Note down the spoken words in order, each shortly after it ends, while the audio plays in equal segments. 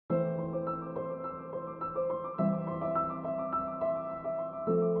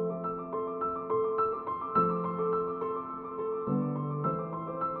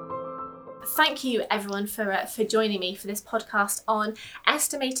Thank you everyone for joining me for this podcast on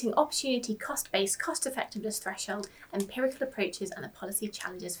estimating opportunity cost-based cost effectiveness threshold, empirical approaches and the policy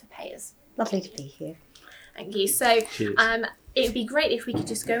challenges for payers. Lovely to be here. Thank you. So it would be great if we could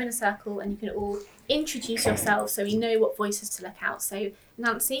just go in a circle and you can all introduce yourselves so we know what voices to look out. So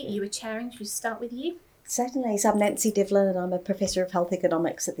Nancy, you were chairing. Should we start with you? Certainly. So I'm Nancy Devlin and I'm a Professor of Health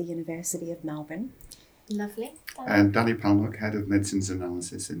Economics at the University of Melbourne. Lovely. And Danny Palmer, Head of Medicines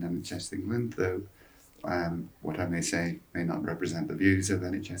Analysis in NHS England, though what I may say may not represent the views of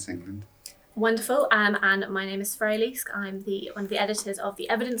NHS England. Wonderful. And my name is Freya Leask. I'm one of the editors of the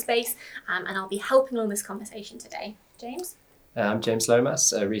Evidence Base, and I'll be helping along this conversation today. James? I'm James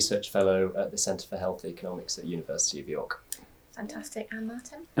Lomas, a Research Fellow at the Centre for Health Economics at the University of York. Fantastic. And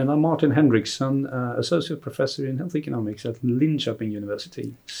Martin? And I'm Martin Henriksson, Associate Professor in Health Economics at Linköping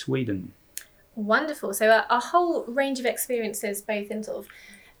University, Sweden. Wonderful. So a whole range of experiences, both in sort of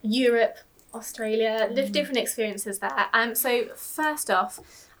Europe, Australia, different experiences there. So first off,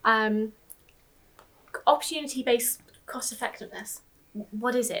 opportunity-based cost effectiveness.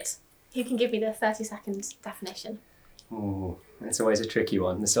 What is it? Who can give me the 30-second definition? Oh, it's always a tricky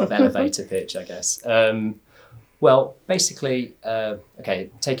one, the sort of elevator pitch, I guess. Well, basically,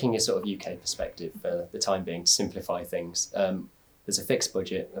 taking a sort of UK perspective for the time being to simplify things, there's a fixed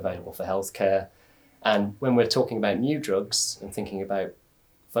budget available for healthcare. And when we're talking about new drugs and thinking about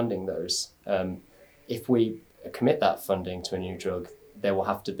funding those, if we commit that funding to a new drug, there will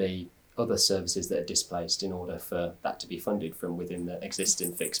have to be other services that are displaced in order for that to be funded from within the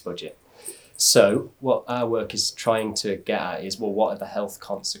existing fixed budget. So what our work is trying to get at is, well, what are the health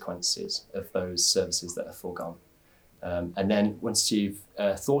consequences of those services that are foregone? And then once you've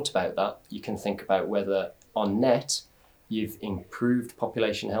thought about that, you can think about whether on net you've improved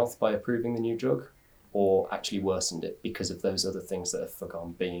population health by approving the new drug or actually worsened it because of those other things that are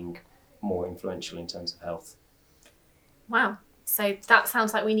foregone being more influential in terms of health. Wow. So that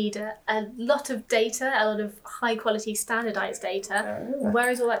sounds like we need a lot of data, a lot of high quality standardised data. Where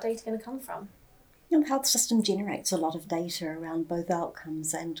is all that data going to come from? The health system generates a lot of data around both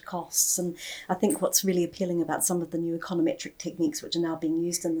outcomes and costs, and I think what's really appealing about some of the new econometric techniques which are now being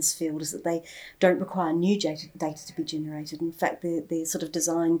used in this field is that they don't require new data to be generated. In fact, they're sort of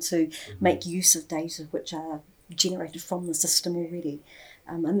designed to make use of data which are generated from the system already.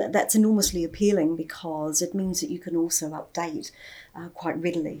 And that's enormously appealing because it means that you can also update quite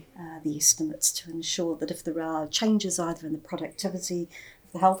readily the estimates to ensure that if there are changes either in the productivity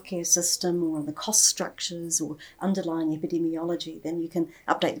the healthcare system or the cost structures or underlying epidemiology, then you can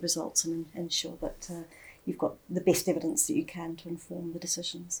update the results and ensure that you've got the best evidence that you can to inform the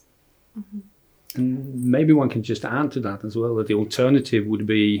decisions. Mm-hmm. And maybe one can just add to that as well, that the alternative would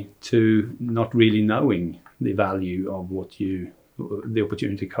be to not really knowing the value of the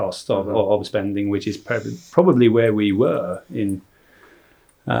opportunity cost of spending, which is probably where we were in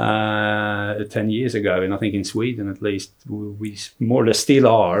 10 years ago, and I think in Sweden at least we more or less still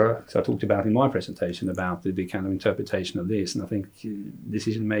are. So I talked about in my presentation about the kind of interpretation of this, and I think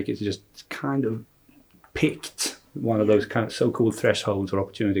decision makers just kind of picked one of those kind of so-called thresholds or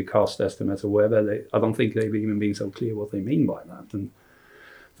opportunity cost estimates or whatever. I don't think they've even been so clear what they mean by that. And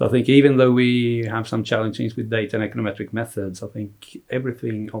so I think even though we have some challenges with data and econometric methods, I think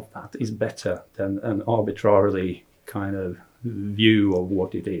everything of that is better than an arbitrarily kind of view of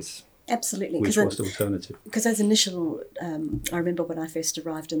what it is. Absolutely. Which was the alternative? Because as initial, I remember when I first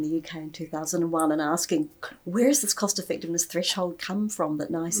arrived in the UK in 2001 and asking, where does this cost effectiveness threshold come from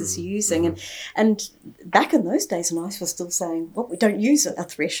that NICE is using? And back in those days, NICE was still saying, well, we don't use a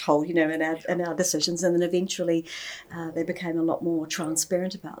threshold, in our decisions. And then eventually they became a lot more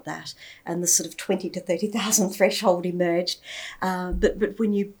transparent about that. And the sort of 20 to 30,000 threshold emerged. But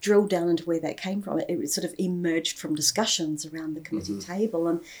when you drill down into where that came from, it sort of emerged from discussions around the committee table.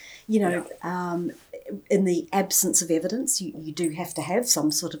 And in the absence of evidence, you do have to have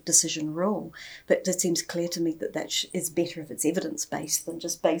some sort of decision rule. But it seems clear to me that is better if it's evidence-based than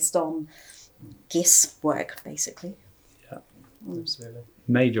just based on guesswork, basically. Yeah, absolutely.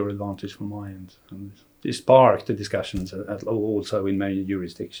 Major advantage from my end. And it sparked the discussions also in many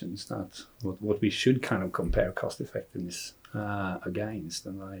jurisdictions that what we should kind of compare cost effectiveness against.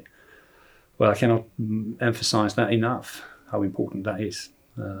 And I cannot emphasize that enough, how important that is.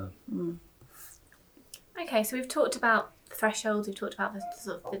 Okay, so we've talked about thresholds, we've talked about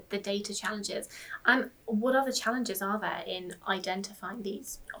the data challenges. What other challenges are there in identifying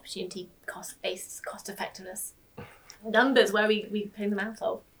these opportunity cost-based cost effectiveness numbers? Where are we putting them out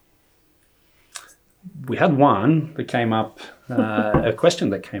of? We had one that came up, a question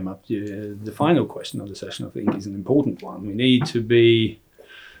that came up. The final question of the session, I think, is an important one. We need to be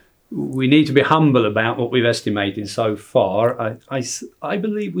we need to be humble about what we've estimated so far. I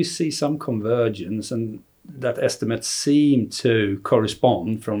believe we see some convergence, and that estimates seem to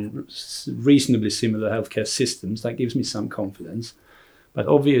correspond from reasonably similar healthcare systems. That gives me some confidence. But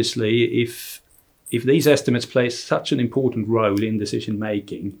obviously, if these estimates play such an important role in decision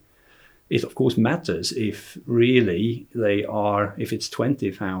making, it of course matters if really if it's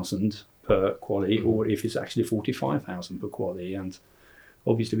 20,000 per QALY or if it's actually 45,000 per QALY. And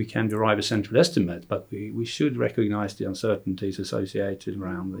obviously we can derive a central estimate, but we should recognize the uncertainties associated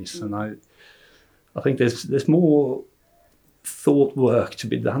around this. And I think there's more thought work to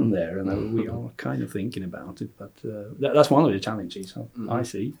be done there, and we are kind of thinking about it. But that's one of the challenges I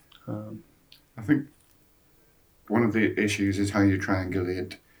see. I think one of the issues is how you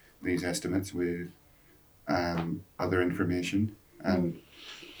triangulate these estimates with other information. And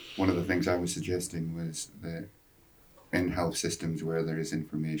one of the things I was suggesting was that in health systems where there is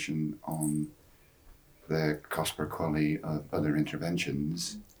information on the cost per QALY of other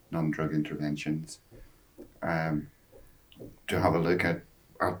interventions, non-drug interventions, to have a look at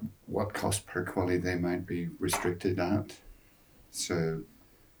what cost per QALY they might be restricted at. So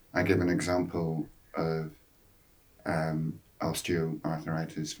I give an example of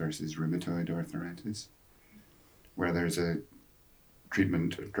osteoarthritis versus rheumatoid arthritis, where there's a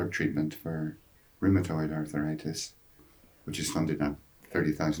drug treatment for rheumatoid arthritis, which is funded at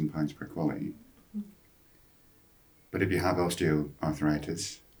 £30,000 per QALY. But if you have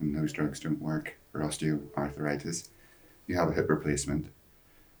osteoarthritis and those drugs don't work for osteoarthritis, you have a hip replacement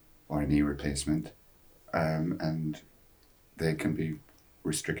or a knee replacement, and they can be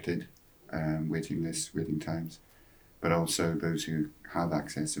restricted, waiting times. But also those who have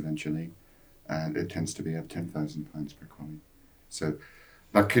access eventually, and it tends to be at £10,000 per QALY. So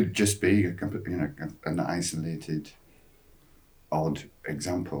that could just be an isolated, odd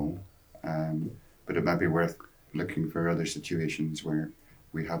example, but it might be worth looking for other situations where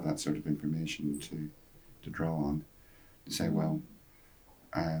we have that sort of information to draw on, to say, well,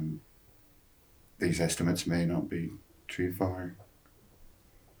 these estimates may not be too far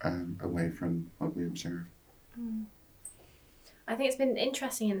away from what we observe. I think it's been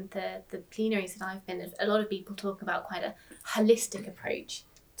interesting in the plenaries that I've been, a lot of people talk about quite a holistic approach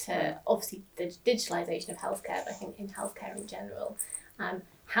to obviously the digitalisation of healthcare, but I think in healthcare in general.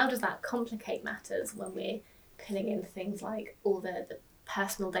 How does that complicate matters when we're pulling in things like all the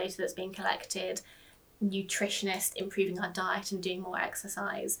personal data that's being collected, nutritionists improving our diet and doing more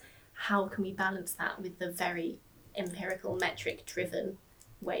exercise? How can we balance that with the very empirical, metric-driven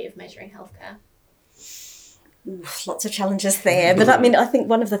way of measuring healthcare? Lots of challenges there, but I mean, I think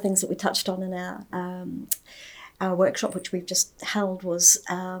one of the things that we touched on in our workshop, which we've just held, was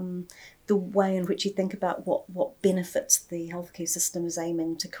the way in which you think about what benefits the healthcare system is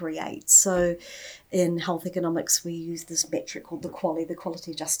aiming to create. So in health economics, we use this metric called the QALY, the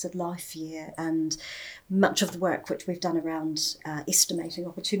Quality Adjusted Life Year, and much of the work which we've done around estimating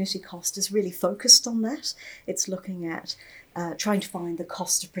opportunity cost is really focused on that. It's looking at trying to find the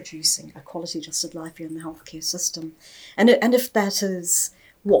cost of producing a quality adjusted life year in the healthcare system. And if that is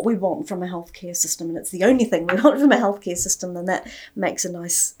what we want from a healthcare system, and it's the only thing we want from a healthcare system, then that makes a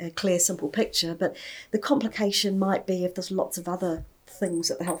nice, clear, simple picture. But the complication might be if there's lots of other things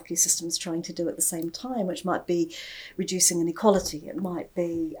that the healthcare system is trying to do at the same time, which might be reducing inequality. It might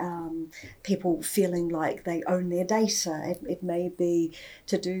be people feeling like they own their data. It may be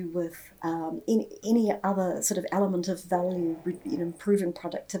to do with any other sort of element of value, improving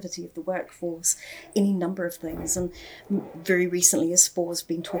productivity of the workforce, any number of things. And very recently, ISPOR has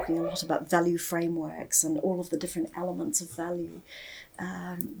been talking a lot about value frameworks and all of the different elements of value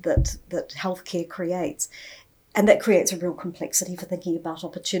that healthcare creates. And that creates a real complexity for thinking about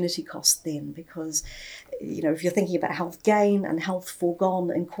opportunity cost then, because, if you're thinking about health gain and health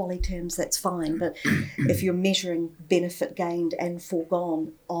foregone in QALY terms, that's fine. But if you're measuring benefit gained and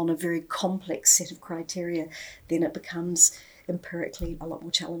foregone on a very complex set of criteria, then it becomes empirically a lot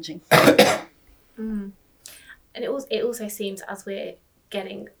more challenging. And it also seems as we're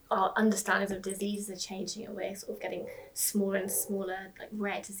getting, our understandings of diseases are changing, and we're sort of getting smaller and smaller, like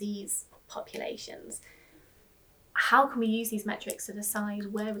rare disease populations. How can we use these metrics to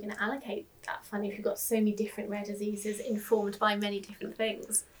decide where we're going to allocate that funding if you've got so many different rare diseases informed by many different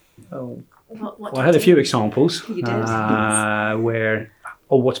things? Well, I had a few examples where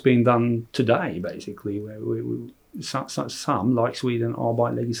what's being done today, basically, where some, like Sweden, are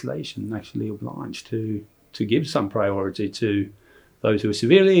by legislation actually obliged to give some priority to those who are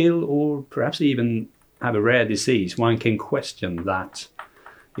severely ill or perhaps even have a rare disease. One can question that,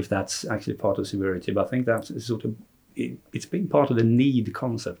 if that's actually part of severity, but I think that's sort of it's been part of the need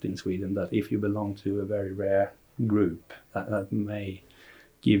concept in Sweden that if you belong to a very rare group, that may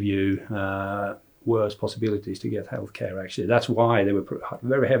give you worse possibilities to get healthcare. Actually, that's why they were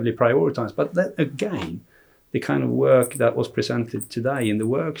very heavily prioritized. But then again, the kind of work that was presented today in the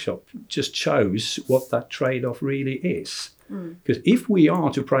workshop just shows what that trade-off really is. Because if we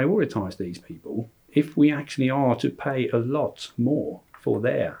are to prioritize these people, if we actually are to pay a lot more for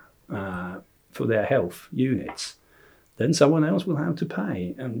their health units, then someone else will have to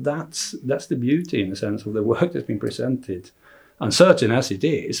pay. And that's the beauty, in a sense, of the work that's been presented, uncertain as it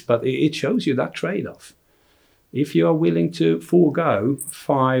is, but it shows you that trade-off. If you are willing to forego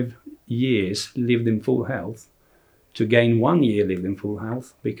 5 years lived in full health to gain 1 year lived in full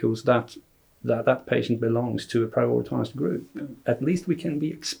health because that patient belongs to a prioritized group, at least we can be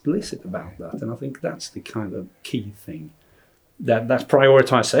explicit about that. And I think that's the kind of key thing. That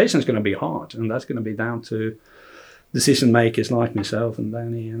prioritization is going to be hard, and that's going to be down to decision makers like myself and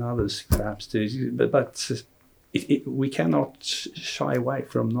Danny and others, perhaps. But we cannot shy away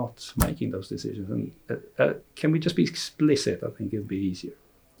from not making those decisions. And can we just be explicit? I think it'd be easier.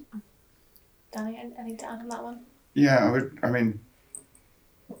 Danny, anything to add on that one? Yeah,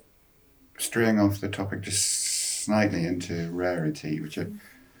 straying off the topic just slightly into rarity, which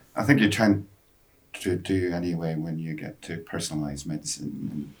I think you're trying to do anyway when you get to personalised medicine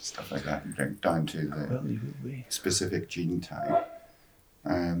and stuff like that, and down to the specific gene type.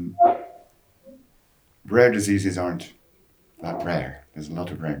 Rare diseases aren't that rare. There's a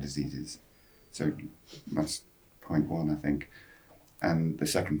lot of rare diseases. So that's point one, I think. And the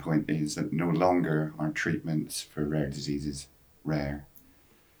second point is that no longer are treatments for rare diseases rare.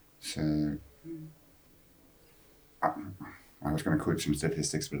 So I was going to quote some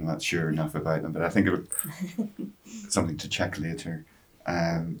statistics, but I'm not sure enough about them. But I think it would something to check later.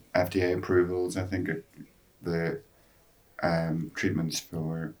 FDA approvals, I think the treatments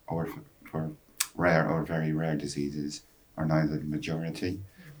for rare or very rare diseases are now the majority.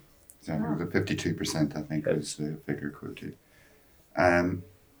 So the 52%, I think, was the figure quoted.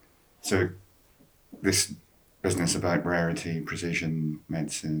 So this business about rarity, precision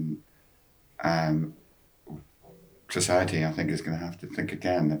medicine, society, I think, is going to have to think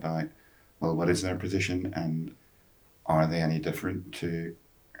again about, well, what is their position, and are they any different to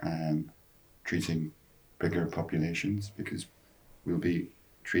treating bigger populations, because we'll be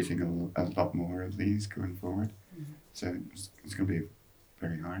treating a lot more of these going forward. So it's going to be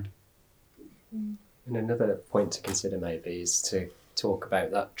very hard. And another point to consider maybe is to talk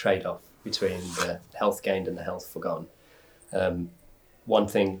about that trade-off between the health gained and the health forgone. One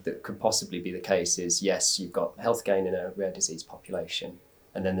thing that could possibly be the case is, yes, you've got health gain in a rare disease population,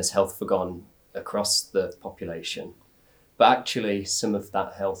 and then there's health forgone across the population. But actually, some of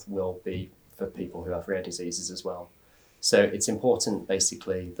that health will be for people who have rare diseases as well. So it's important,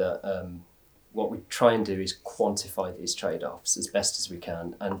 basically, that what we try and do is quantify these trade-offs as best as we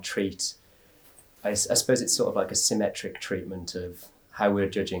can and treat, I suppose it's sort of like a symmetric treatment of how we're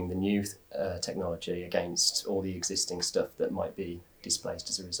judging the new technology against all the existing stuff that might be displaced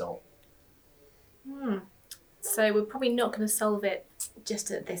as a result. So we're probably not going to solve it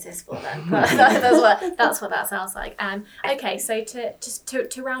just at this ISFOR then. That's what that sounds like. Okay, so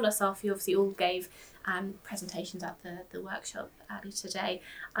to round us off, you obviously all gave presentations at the workshop earlier today.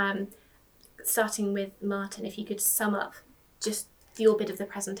 Starting with Martin, if you could sum up just your bit of the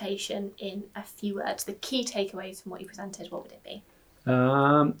presentation in a few words, the key takeaways from what you presented, what would it be?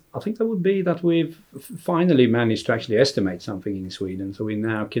 I think that would be that we've finally managed to actually estimate something in Sweden, so we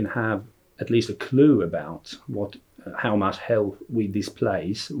now can have at least a clue about how much health we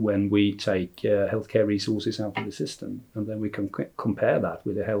displace when we take healthcare resources out of the system, and then we can compare that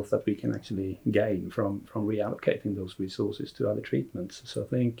with the health that we can actually gain from reallocating those resources to other treatments. So I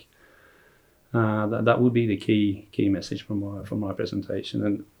think that would be the key message from my presentation,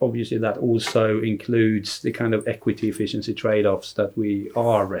 and obviously that also includes the kind of equity efficiency trade-offs that we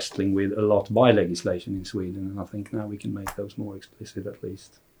are wrestling with a lot by legislation in Sweden, and I think now we can make those more explicit at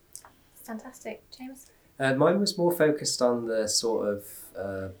least. Fantastic. James? Mine was more focused on the sort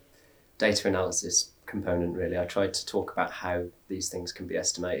of data analysis component, really. I tried to talk about how these things can be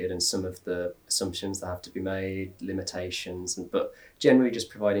estimated and some of the assumptions that have to be made, limitations, but generally just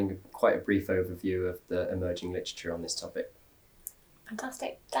providing quite a brief overview of the emerging literature on this topic.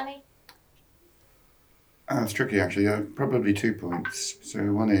 Fantastic. Danny? It's tricky, actually. Probably 2 points. So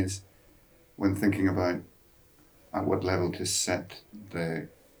one is, when thinking about at what level to set the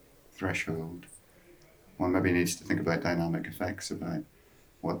threshold, one maybe needs to think about dynamic effects, about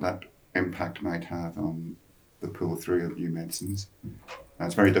what that impact might have on the pull through of new medicines. And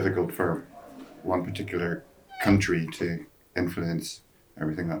it's very difficult for one particular country to influence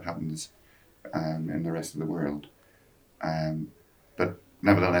everything that happens in the rest of the world. But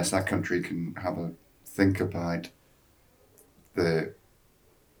nevertheless, that country can have a think about the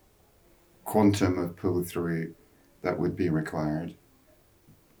quantum of pull-through that would be required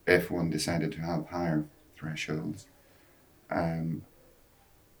if one decided to have higher thresholds. And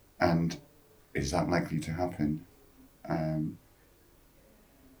is that likely to happen?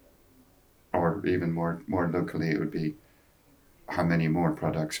 Or even more locally, it would be how many more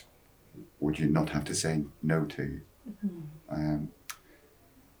products would you not have to say no to?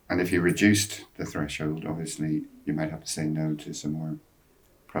 And if you reduced the threshold, obviously you might have to say no to some more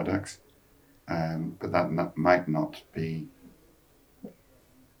products, but that might not be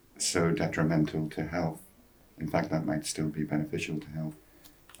so detrimental to health. In fact, that might still be beneficial to health,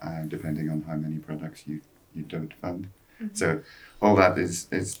 depending on how many products you don't fund. So all that is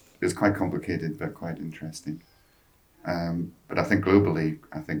quite complicated, but quite interesting. But I think globally,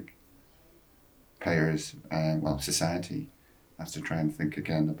 payers, society has to try and think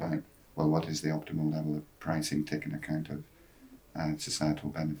again about, well, what is the optimal level of pricing taking account of societal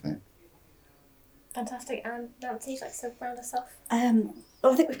benefit. Fantastic. And Nancy, you'd like to round us off?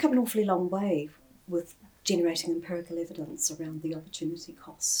 Well, I think we've come an awfully long way with generating empirical evidence around the opportunity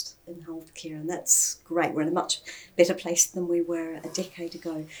cost in healthcare, and that's great. We're in a much better place than we were a decade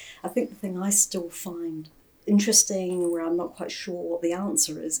ago. I think the thing I still find interesting, where I'm not quite sure what the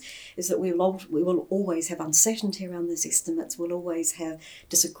answer is that we will always have uncertainty around those estimates. We'll always have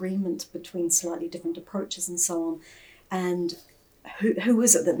disagreement between slightly different approaches and so on. And who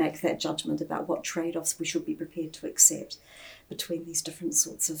is it that makes that judgment about what trade-offs we should be prepared to accept between these different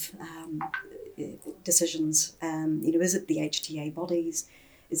sorts of decisions? Is it the HTA bodies?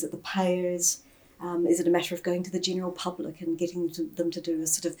 Is it the payers? Is it a matter of going to the general public and getting them to do a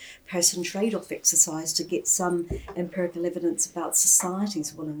sort of person trade-off exercise to get some empirical evidence about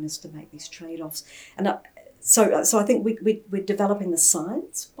society's willingness to make these trade-offs? And so I think we're developing the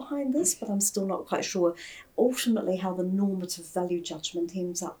science behind this, but I'm still not quite sure ultimately how the normative value judgment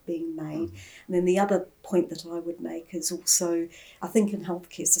ends up being made. And then the other point that I would make is also, I think in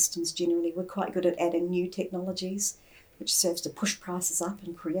healthcare systems generally, we're quite good at adding new technologies, which serves to push prices up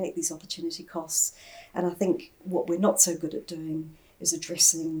and create these opportunity costs. And I think what we're not so good at doing is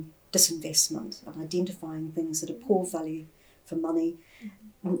addressing disinvestment and identifying things that are poor value for money,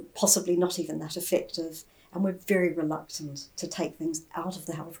 possibly not even that effective. And we're very reluctant to take things out of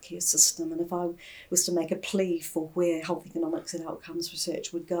the healthcare system. And if I was to make a plea for where health economics and outcomes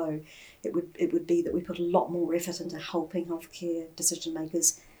research would go, it would be that we put a lot more effort into helping healthcare decision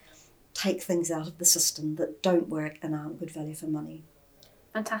makers take things out of the system that don't work and aren't good value for money.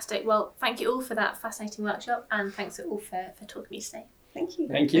 Fantastic. Well, thank you all for that fascinating workshop, and thanks all for talking to me today. Thank you.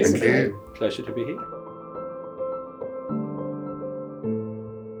 Thank you. Thank you. Pleasure to be here.